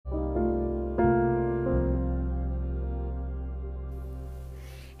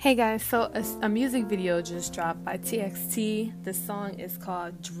Hey guys, so a music video just dropped by TXT. The song is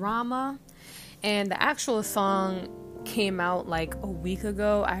called Drama, and the actual song came out like a week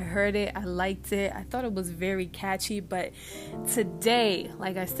ago. I heard it, I liked it, I thought it was very catchy, but today,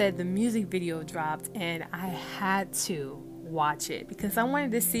 like I said, the music video dropped and I had to watch it because I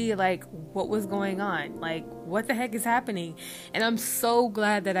wanted to see like what was going on, like what the heck is happening. And I'm so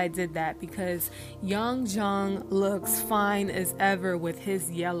glad that I did that because Young Jung looks fine as ever with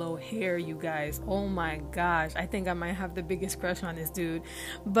his yellow hair, you guys. Oh my gosh, I think I might have the biggest crush on this dude.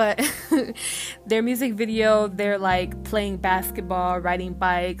 But their music video, they're like playing basketball, riding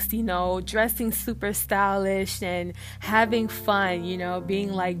bikes, you know, dressing super stylish and having fun, you know,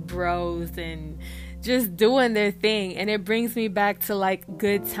 being like bros and just doing their thing. And it brings me back to like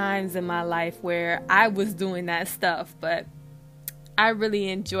good times in my life where I was doing that stuff, but I really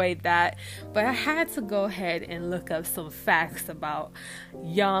enjoyed that. But I had to go ahead and look up some facts about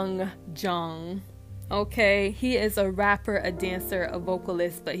Young Jung. Okay, he is a rapper, a dancer, a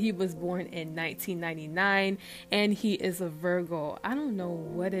vocalist, but he was born in 1999 and he is a Virgo. I don't know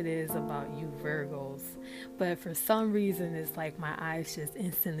what it is about you Virgos, but for some reason it's like my eyes just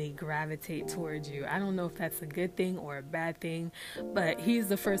instantly gravitate towards you. I don't know if that's a good thing or a bad thing, but he's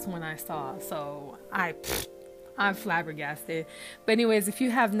the first one I saw, so I'm flabbergasted. But anyways, if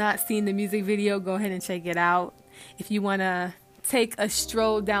you have not seen the music video, go ahead and check it out. If you want to take a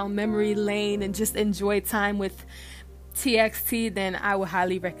stroll down memory lane and just enjoy time with TXT, then I would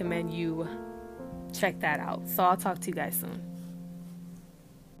highly recommend you check that out. So I'll talk to you guys soon.